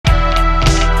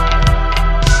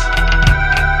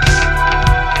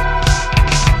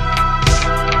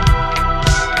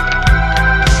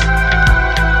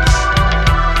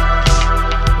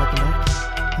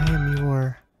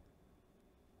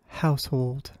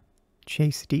household,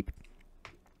 Chase Deep.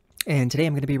 And today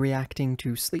I'm going to be reacting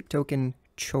to Sleep Token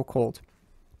Chokehold.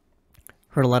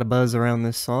 Heard a lot of buzz around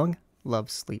this song. Love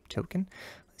Sleep Token.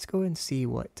 Let's go and see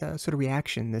what sort of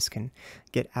reaction this can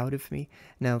get out of me.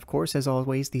 Now, of course, as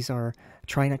always, these are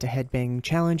try not to headbang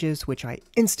challenges, which I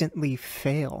instantly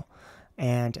fail.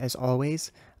 And as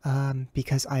always,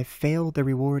 because I failed, the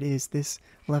reward is this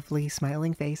lovely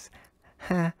smiling face.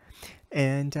 Ha!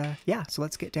 And yeah, so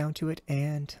let's get down to it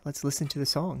and let's listen to the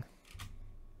song.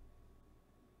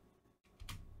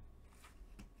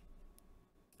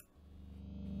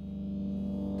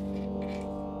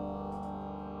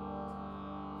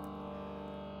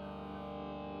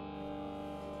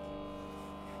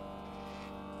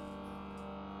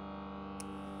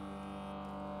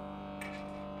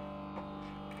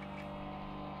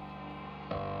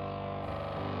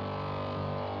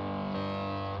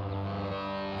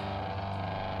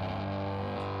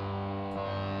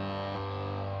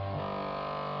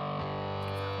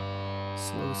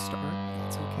 Slow start,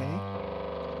 that's okay.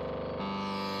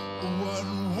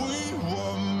 When we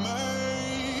were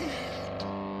made,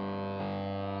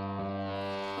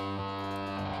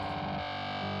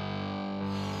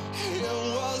 it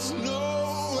was no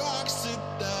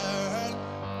accident.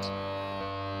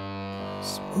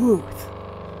 Smooth.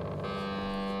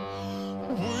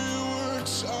 We were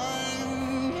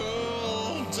tangled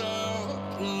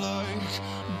up like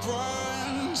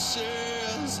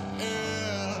branches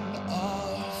in a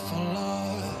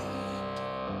flood.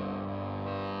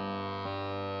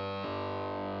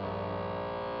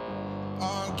 I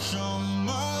come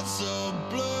as a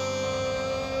blade.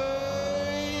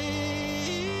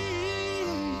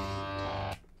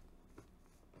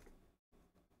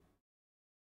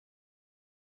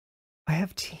 I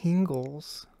have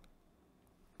tingles.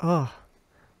 Oh,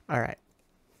 alright.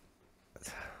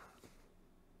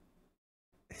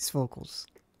 His vocals,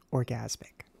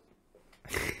 orgasmic.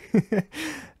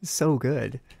 So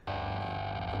good. A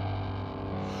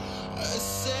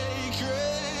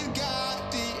sacred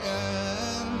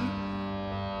guardian,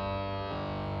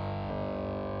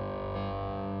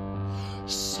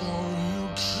 so you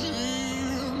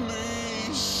keep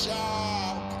me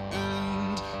sharp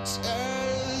and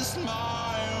test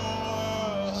my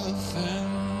worth in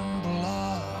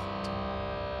blood.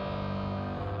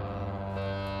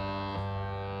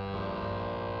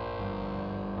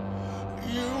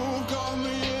 You got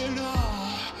me in a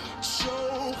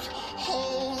chokehold.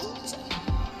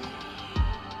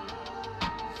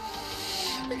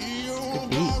 You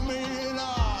got me in a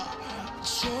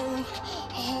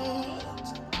chokehold.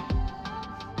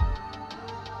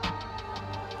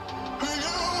 You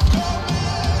got me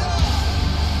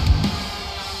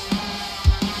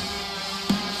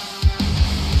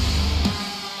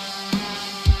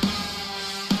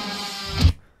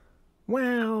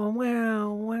Wow, wow,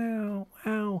 wow,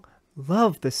 wow.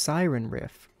 Love the siren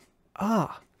riff.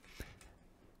 Ah.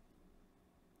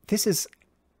 This is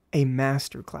a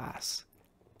masterclass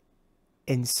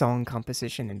in song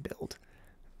composition and build.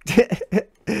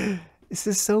 This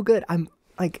is so good. I'm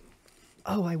like,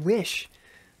 oh, I wish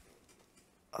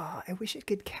it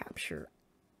could capture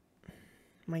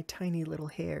my tiny little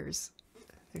hairs.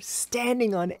 They're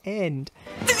standing on end.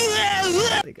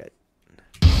 Really good.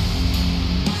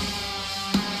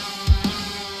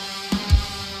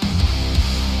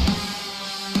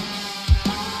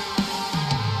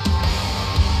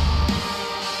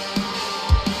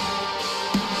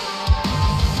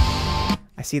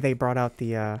 I see they brought out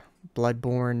the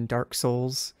Bloodborne Dark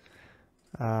Souls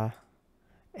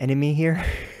enemy here.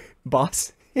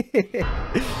 Boss.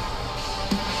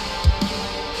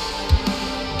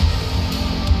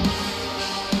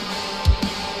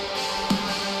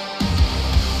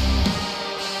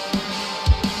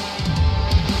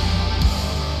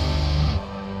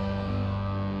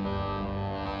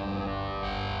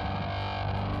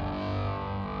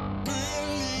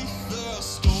 beneath the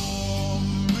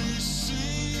stormy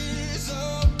seas,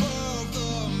 above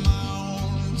the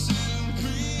mountain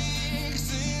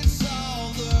peaks. It's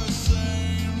all the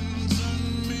same to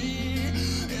me.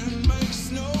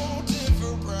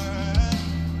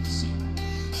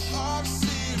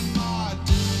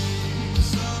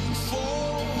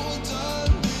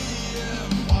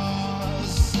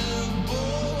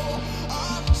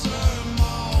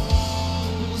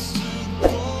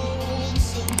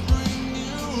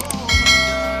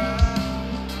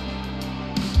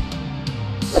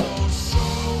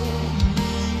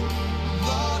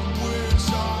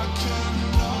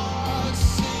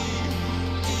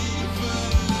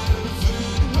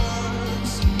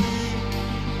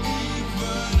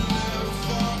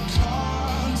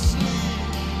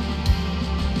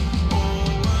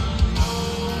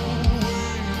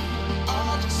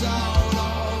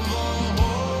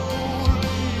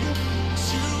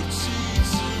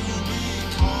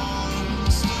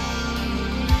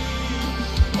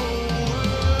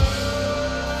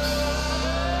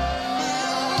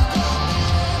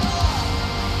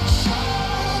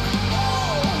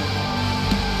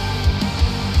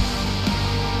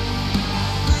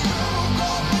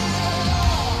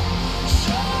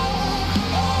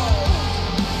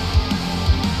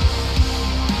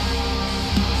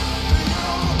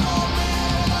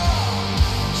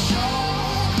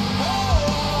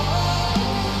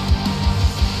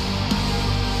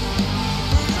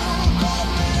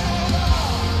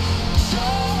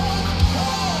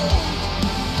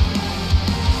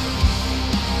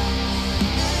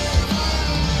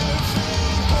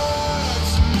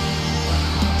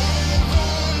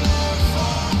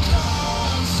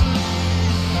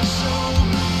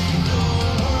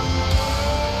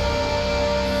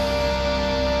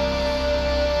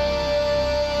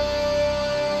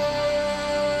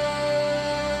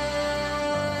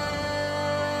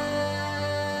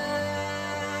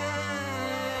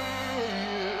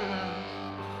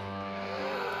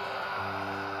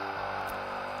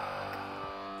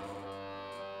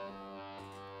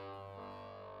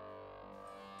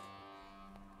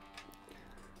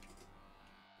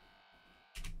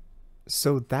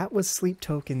 So that was Sleep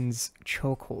Token's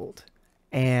Chokehold.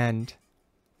 And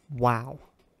wow.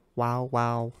 Wow,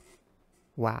 wow,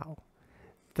 wow.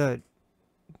 The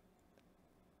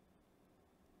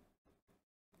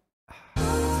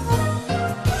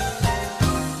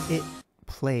it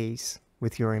plays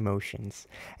with your emotions.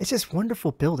 It's just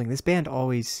wonderful building. This band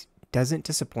always doesn't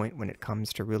disappoint when it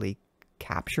comes to really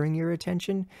capturing your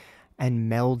attention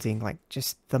and melding like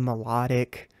just the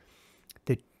melodic,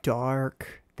 the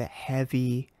dark, the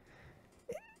heavy.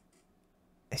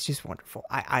 It's just wonderful.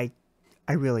 I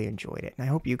really enjoyed it, and I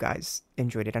hope you guys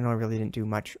enjoyed it. I know I really didn't do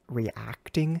much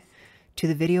reacting to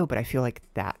the video, but I feel like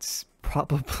that's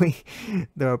probably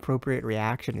the appropriate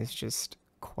reaction, is just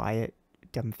quiet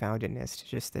dumbfoundedness to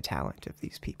just the talent of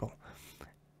these people.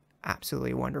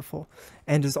 Absolutely wonderful.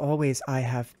 And as always, I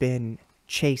have been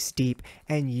Chase Deep,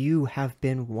 and you have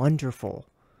been wonderful.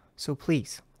 So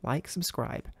please like,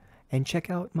 subscribe, and check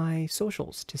out my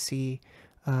socials to see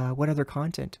what other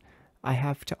content I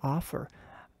have to offer.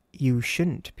 You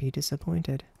shouldn't be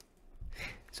disappointed.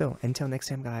 So until next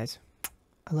time, guys,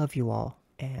 I love you all,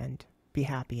 and be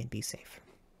happy and be safe.